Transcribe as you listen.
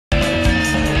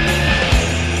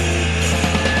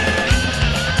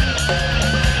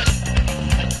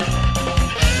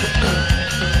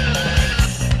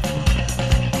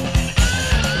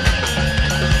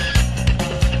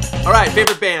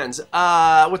favorite bands.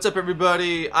 What's up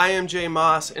everybody? I am Jay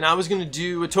Moss, and I was gonna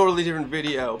do a totally different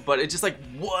video, but it just like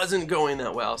wasn't going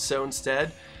that well. So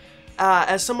instead,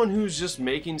 as someone who's just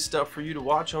making stuff for you to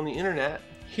watch on the internet,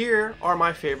 here are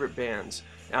my favorite bands.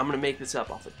 And I'm gonna make this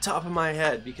up off the top of my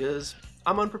head because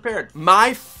I'm unprepared.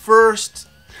 My first,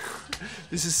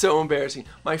 this is so embarrassing.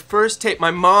 My first tape,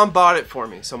 my mom bought it for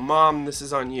me. So mom, this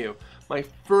is on you. My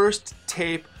first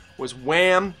tape was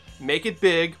Wham! Make It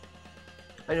Big.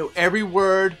 I know every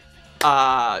word.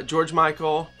 George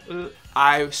Michael.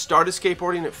 I started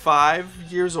skateboarding at 5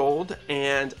 years old,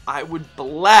 and I would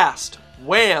blast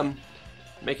Wham!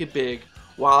 Make It Big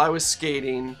while I was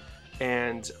skating,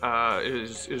 and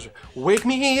it was Wake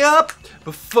Me Up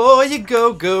Before You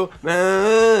Go.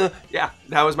 Yeah,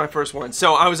 that was my first one.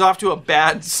 So I was off to a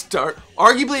bad start.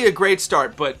 Arguably a great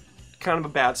start, but kind of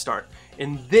a bad start.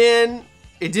 And then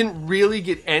it didn't really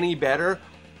get any better.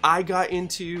 I got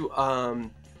into, oh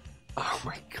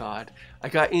my god, I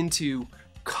got into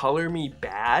Color Me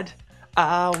Bad.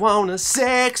 I wanna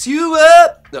sex you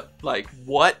up. No, like,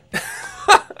 what?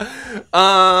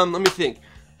 Let me think.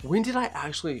 When did I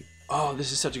actually, oh,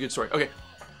 this is such a good story. Okay,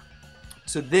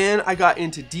 so then I got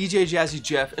into DJ Jazzy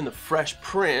Jeff and the Fresh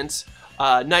Prince,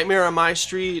 Nightmare on My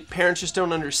Street, Parents Just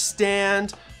Don't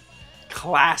Understand,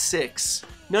 classics.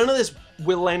 None of this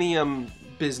millennium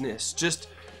business, just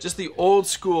the old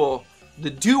school, the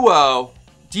duo,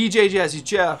 DJ Jazzy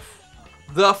Jeff,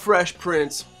 the Fresh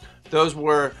Prince. Those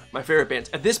were my favorite bands.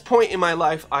 At this point in my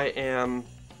life, I am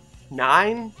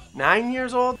nine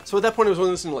years old. So at that point, I was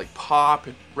only listening to like pop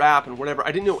and rap and whatever.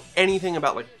 I didn't know anything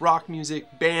about like rock music,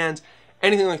 bands,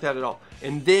 anything like that at all.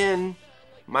 And then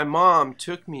my mom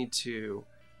took me to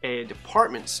a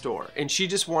department store, and she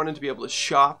just wanted to be able to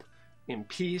shop in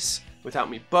peace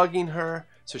without me bugging her.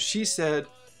 So she said,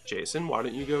 Jason, why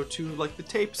don't you go to like the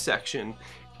tape section,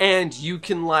 and you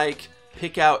can like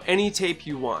pick out any tape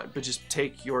you want, but just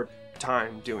take your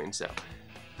time doing so.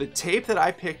 The tape that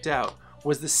I picked out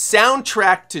was the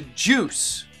soundtrack to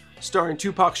Juice, starring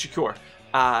Tupac Shakur,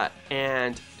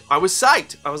 and I was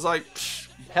psyched. I was like,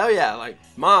 hell yeah, like,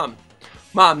 mom,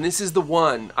 this is the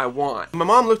one I want. My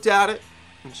mom looked at it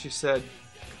and she said,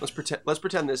 let's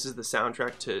pretend this is the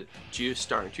soundtrack to Juice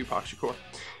starring Tupac Shakur.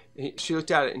 She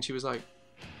looked at it and she was like,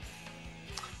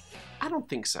 I don't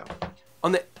think so.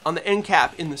 On the end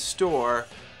cap in the store,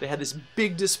 they had this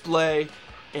big display,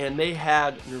 and they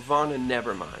had Nirvana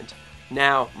Nevermind.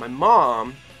 Now, my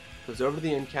mom goes over to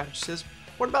the end cap and she says,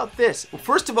 what about this? Well,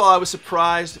 first of all, I was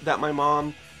surprised that my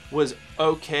mom was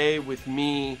okay with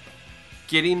me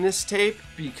getting this tape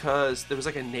because there was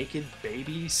like a naked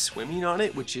baby swimming on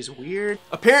it, which is weird.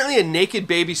 Apparently a naked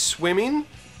baby swimming,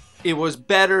 it was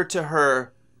better to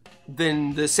her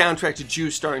than the soundtrack to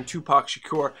Juice starring Tupac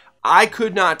Shakur. I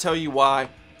could not tell you why.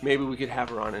 Maybe we could have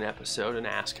her on an episode and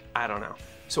ask. I don't know.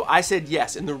 So I said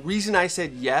yes, and the reason I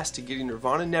said yes to getting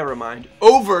Nirvana Nevermind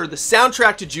over the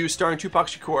soundtrack to Juice starring Tupac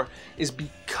Shakur is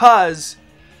because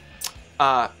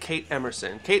Kate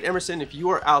Emerson. Kate Emerson, if you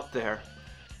are out there,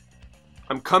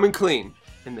 I'm coming clean.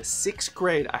 In the 6th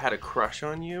grade, I had a crush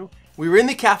on you. We were in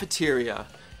the cafeteria,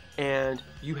 and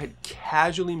you had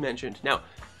casually mentioned, now,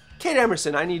 Kate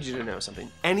Emerson, I need you to know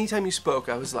something. Anytime you spoke,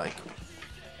 I was like,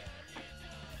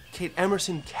 Kate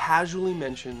Emerson casually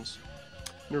mentions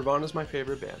Nirvana's my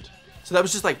favorite band. So that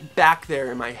was just like back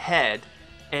there in my head,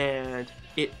 and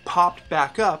it popped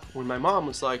back up when my mom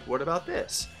was like, what about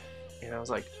this? And I was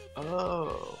like,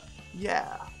 oh,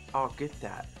 yeah, I'll get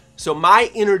that. So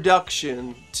my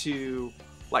introduction to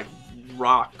like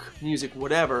rock music,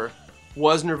 whatever,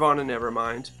 was Nirvana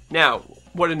Nevermind. Now,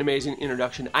 what an amazing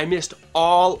introduction. I missed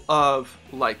all of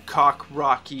like cock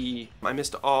rocky, I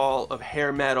missed all of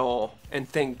hair metal, and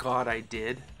thank God I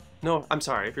did. No, I'm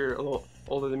sorry, if you're a little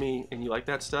older than me and you like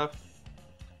that stuff,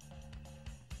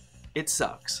 it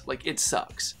sucks. Like, it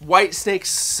sucks. Whitesnake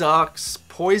sucks,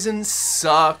 Poison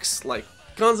sucks, like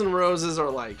Guns N' Roses are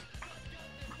like,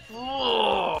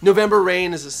 ugh. November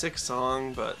Rain is a sick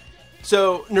song, but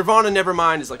so Nirvana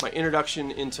Nevermind is like my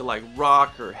introduction into like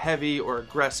rock or heavy or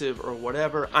aggressive or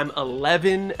whatever. I'm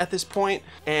 11 at this point,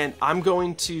 and I'm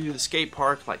going to the skate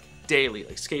park like daily.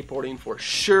 Like, skateboarding for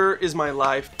sure is my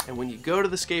life. And when you go to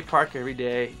the skate park every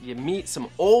day, you meet some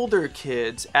older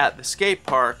kids at the skate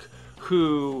park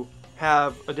who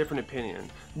have a different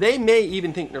opinion. They may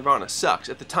even think Nirvana sucks.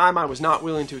 At the time, I was not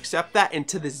willing to accept that, and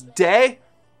to this day,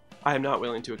 I am not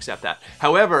willing to accept that.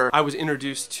 However, I was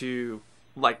introduced to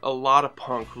like a lot of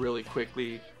punk really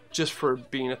quickly just for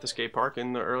being at the skate park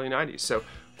in the early 90s. So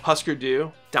Husker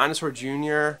Du, Dinosaur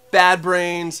Jr., Bad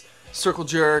Brains, Circle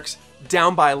Jerks,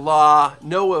 Down by Law,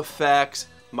 No Effects,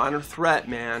 Minor Threat,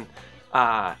 man.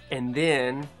 And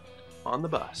then on the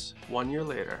bus 1 year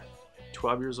later,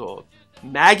 12 years old.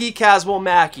 Maggie Caswell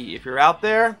Mackey, if you're out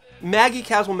there. Maggie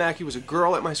Caswell Mackey was a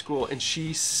girl at my school, and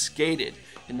she skated,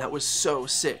 and that was so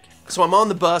sick. So I'm on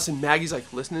the bus, and Maggie's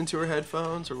like listening to her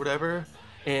headphones or whatever.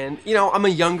 And, you know, I'm a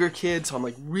younger kid, so I'm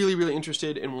like really, really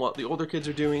interested in what the older kids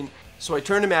are doing. So I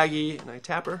turn to Maggie, and I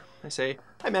tap her. I say,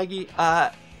 "Hi, Maggie,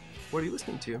 what are you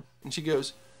listening to?" And she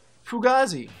goes,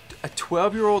 "Fugazi." A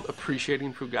 12-year-old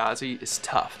appreciating Fugazi is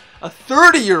tough. A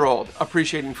 30-year-old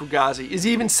appreciating Fugazi is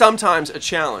even sometimes a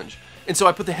challenge. And so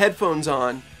I put the headphones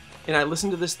on, and I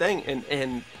listened to this thing,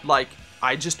 and like,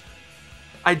 I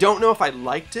don't know if I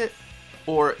liked it,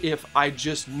 or if I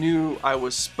just knew I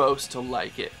was supposed to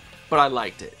like it, but I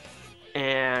liked it.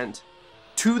 And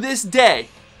to this day,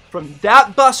 from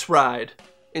that bus ride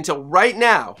until right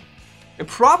now, and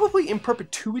probably in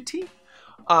perpetuity,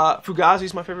 Fugazi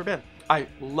is my favorite band. I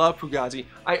love Fugazi.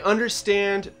 I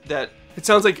understand that it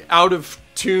sounds like out of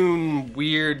tune,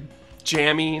 weird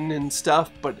jamming and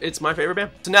stuff, but it's my favorite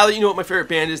band. So now that you know what my favorite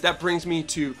band is, that brings me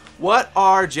to what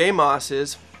are J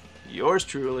Moss's, yours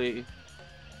truly,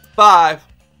 5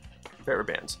 favorite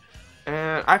bands.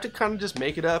 And I have to kind of just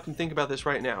make it up and think about this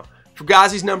right now.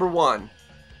 Fugazi's number 1.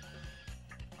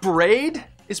 Braid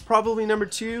is probably number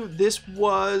 2. This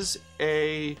was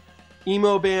a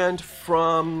emo band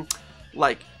from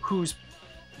like whose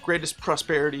greatest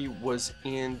prosperity was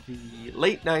in the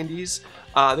late 90s.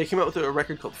 They came out with a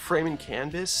record called Frame and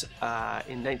Canvas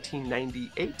in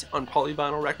 1998 on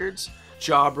Polyvinyl Records.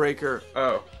 Jawbreaker.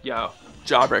 Oh, yeah.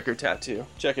 Jawbreaker tattoo.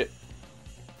 Check it.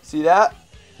 See that?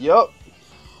 Yup.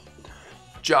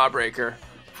 Jawbreaker.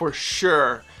 For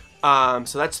sure.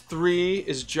 So that's 3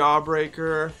 is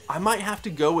Jawbreaker. I might have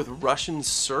to go with Russian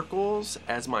Circles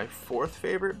as my 4th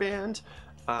favorite band.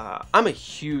 I'm a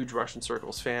huge Russian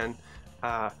Circles fan.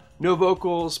 No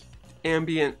vocals,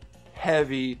 ambient,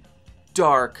 heavy,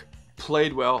 dark,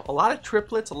 played well. A lot of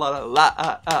triplets, a lot of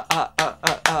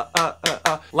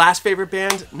Last favorite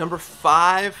band, number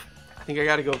 5. I think I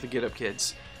gotta go with the Get Up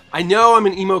Kids. I know I'm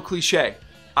an emo cliche.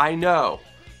 I know.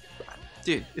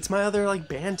 Dude, it's my other like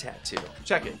band tattoo.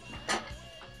 Check it.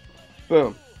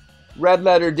 Boom. Red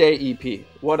Letter Day EP.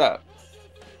 What up?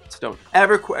 So don't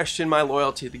ever question my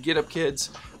loyalty to the Get Up Kids.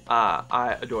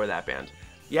 I adore that band.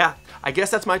 Yeah, I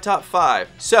guess that's my top 5.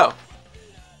 So,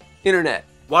 internet,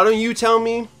 why don't you tell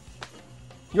me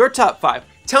your top 5?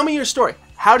 Tell me your story.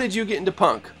 How did you get into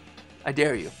punk? I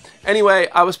dare you. Anyway,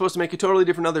 I was supposed to make a totally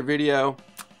different other video.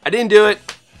 I didn't do it.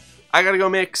 I gotta go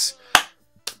mix.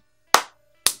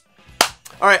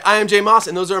 Alright, I am J Moss,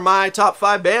 and those are my top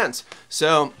 5 bands.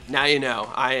 So, now you know.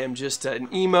 I am just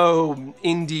an emo,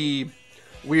 indie,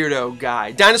 weirdo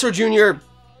guy. Dinosaur Jr.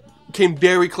 came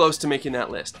very close to making that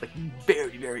list. Like,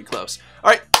 very, very close.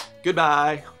 Alright,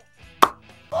 goodbye.